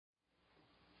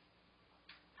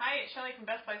Hi, it's Shelley from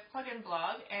Best Buy's Plug-in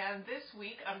Blog, and this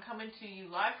week I'm coming to you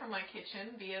live from my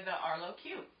kitchen via the Arlo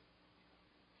Q.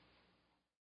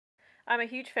 I'm a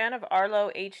huge fan of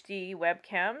Arlo HD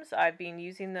webcams. I've been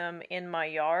using them in my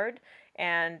yard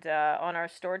and on our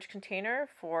storage container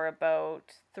for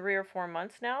about 3 or 4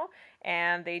 months now,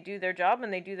 and they do their job,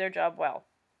 and they do their job well.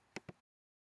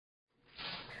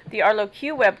 The Arlo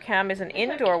Q webcam is an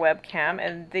indoor webcam,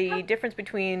 and the difference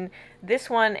between this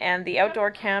one and the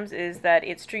outdoor cams is that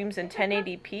it streams in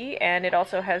 1080p and it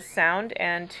also has sound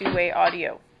and two-way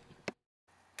audio.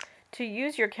 To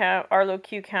use your Arlo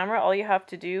Q camera, all you have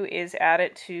to do is add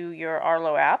it to your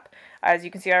Arlo app. As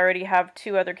you can see, I already have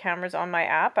 2 other cameras on my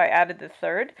app. I added the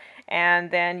third,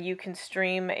 and then you can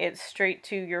stream it straight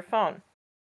to your phone.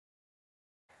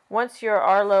 Once your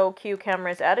Arlo Q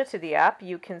camera is added to the app,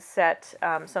 you can set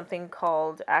something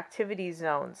called activity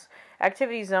zones.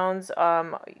 Activity zones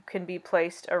can be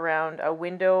placed around a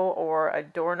window or a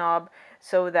doorknob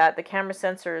so that the camera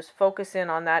sensors focus in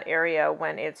on that area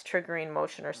when it's triggering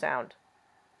motion or sound.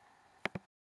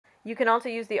 You can also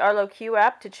use the Arlo Q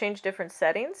app to change different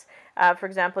settings. For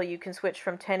example, you can switch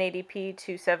from 1080p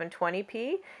to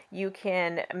 720p. You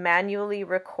can manually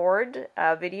record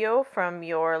video from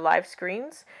your live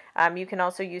screens. You can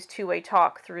also use two-way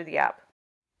talk through the app.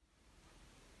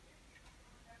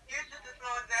 Here's just a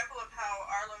small example of how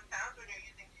Arlo sounds when you're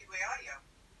using two-way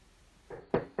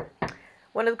audio.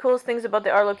 One of the coolest things about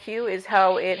the Arlo Q is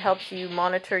how it helps you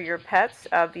monitor your pets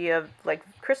via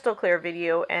crystal clear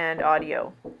video and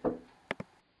audio.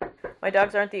 My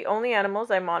dogs aren't the only animals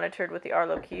I monitored with the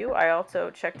Arlo Q. I also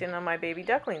checked in on my baby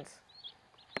ducklings.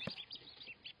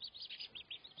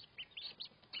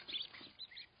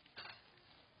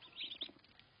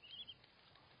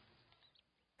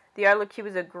 The Arlo Q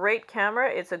is a great camera.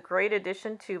 It's a great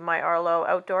addition to my Arlo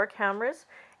outdoor cameras,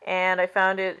 and I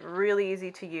found it really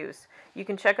easy to use. You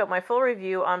can check out my full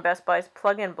review on Best Buy's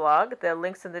Plug-in Blog. The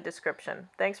link's in the description.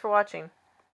 Thanks for watching.